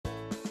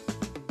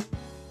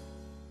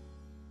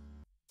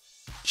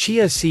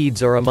Chia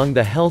seeds are among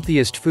the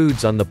healthiest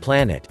foods on the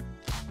planet.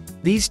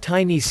 These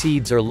tiny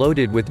seeds are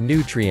loaded with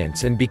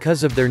nutrients, and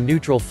because of their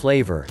neutral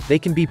flavor, they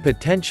can be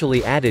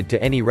potentially added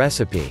to any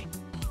recipe.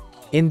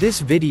 In this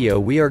video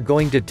we are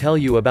going to tell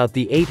you about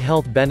the 8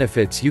 health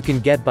benefits you can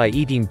get by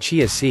eating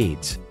chia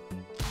seeds.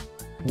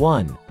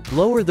 1.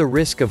 Lower the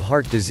risk of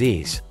heart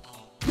disease.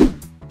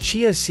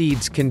 Chia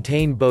seeds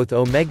contain both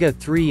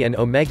omega-3 and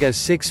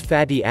omega-6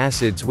 fatty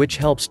acids, which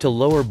helps to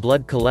lower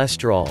blood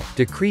cholesterol,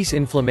 decrease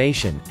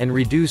inflammation, and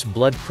reduce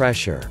blood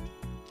pressure.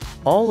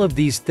 All of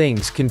these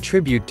things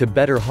contribute to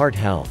better heart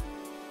health.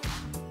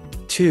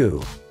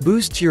 2.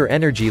 Boosts your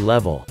energy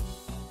level.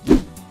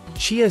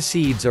 Chia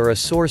seeds are a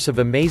source of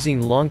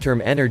amazing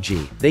long-term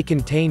energy. They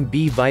contain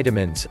B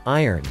vitamins,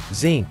 iron,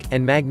 zinc,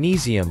 and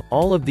magnesium.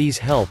 All of these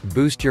help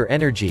boost your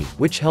energy,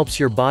 which helps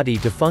your body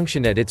to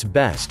function at its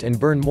best and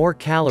burn more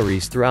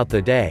calories throughout the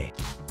day.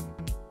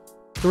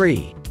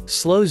 3.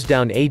 Slows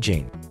down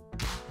aging.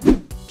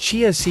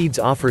 Chia seeds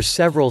offer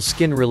several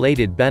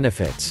skin-related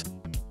benefits.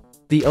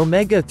 The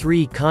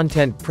omega-3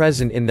 content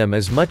present in them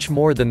is much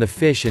more than the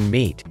fish and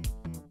meat.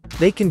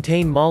 They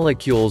contain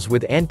molecules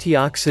with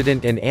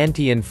antioxidant and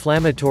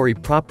anti-inflammatory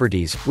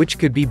properties, which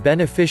could be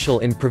beneficial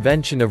in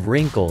prevention of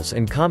wrinkles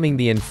and calming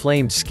the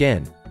inflamed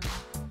skin.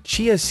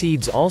 Chia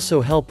seeds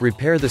also help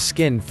repair the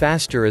skin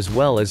faster as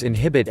well as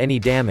inhibit any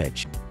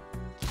damage.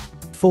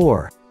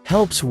 4.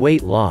 Helps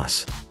weight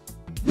loss.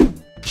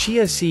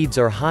 Chia seeds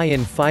are high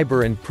in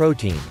fiber and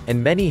protein,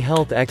 and many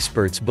health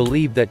experts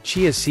believe that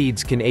chia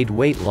seeds can aid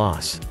weight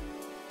loss.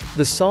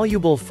 The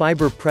soluble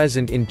fiber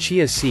present in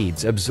chia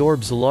seeds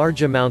absorbs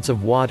large amounts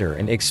of water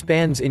and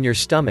expands in your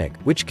stomach,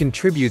 which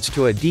contributes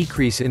to a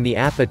decrease in the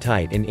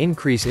appetite and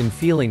increase in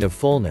feeling of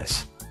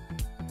fullness.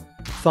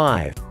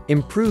 5.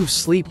 Improves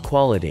sleep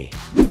quality.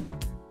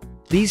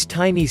 These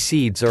tiny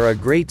seeds are a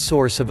great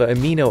source of a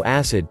amino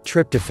acid,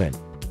 tryptophan.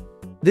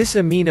 This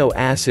amino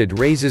acid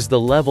raises the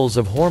levels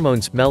of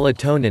hormones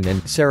melatonin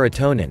and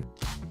serotonin.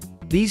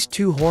 These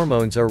two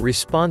hormones are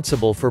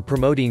responsible for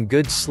promoting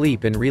good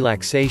sleep and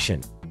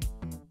relaxation.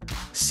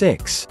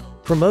 6.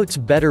 Promotes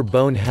better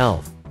bone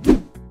health.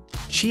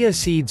 Chia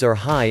seeds are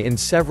high in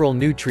several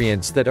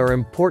nutrients that are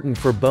important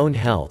for bone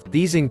health.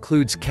 These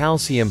includes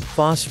calcium,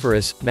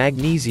 phosphorus,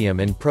 magnesium,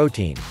 and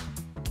protein.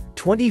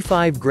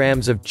 25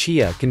 grams of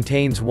chia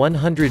contains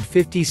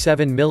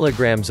 157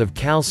 milligrams of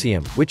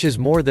calcium, which is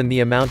more than the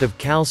amount of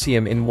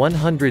calcium in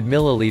 100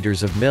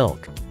 milliliters of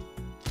milk.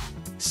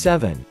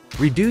 7.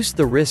 Reduce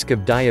the risk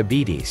of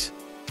diabetes.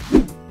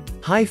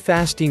 High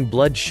fasting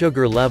blood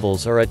sugar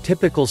levels are a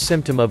typical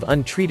symptom of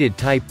untreated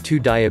type 2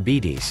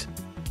 diabetes.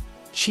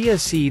 Chia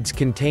seeds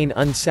contain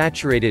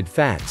unsaturated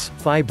fats,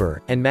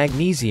 fiber, and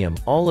magnesium.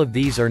 All of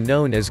these are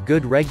known as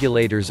good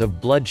regulators of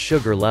blood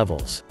sugar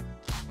levels.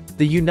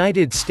 The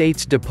United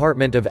States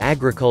Department of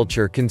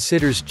Agriculture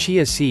considers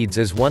chia seeds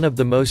as one of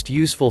the most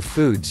useful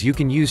foods you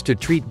can use to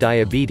treat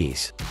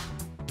diabetes.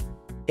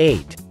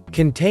 8.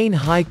 Contain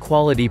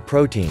high-quality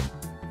protein.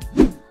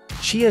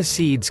 Chia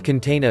seeds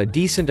contain a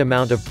decent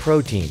amount of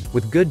protein,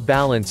 with good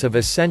balance of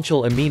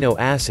essential amino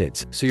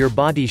acids, so your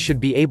body should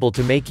be able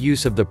to make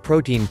use of the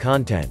protein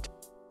content.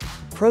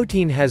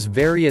 Protein has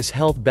various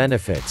health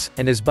benefits,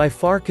 and is by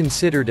far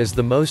considered as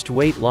the most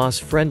weight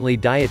loss-friendly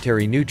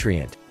dietary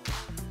nutrient.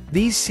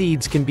 These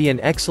seeds can be an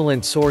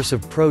excellent source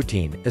of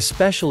protein,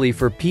 especially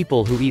for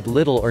people who eat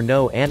little or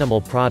no animal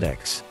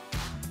products.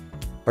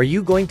 Are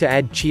you going to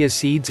add chia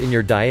seeds in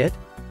your diet?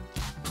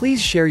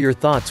 Please share your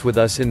thoughts with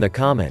us in the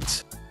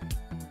comments.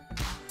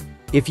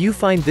 If you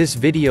find this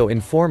video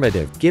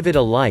informative, give it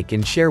a like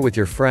and share with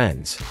your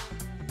friends.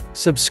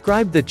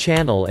 Subscribe the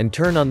channel and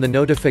turn on the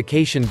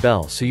notification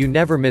bell so you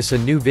never miss a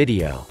new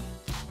video.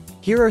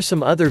 Here are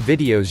some other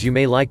videos you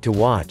may like to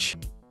watch.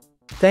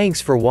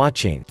 Thanks for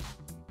watching.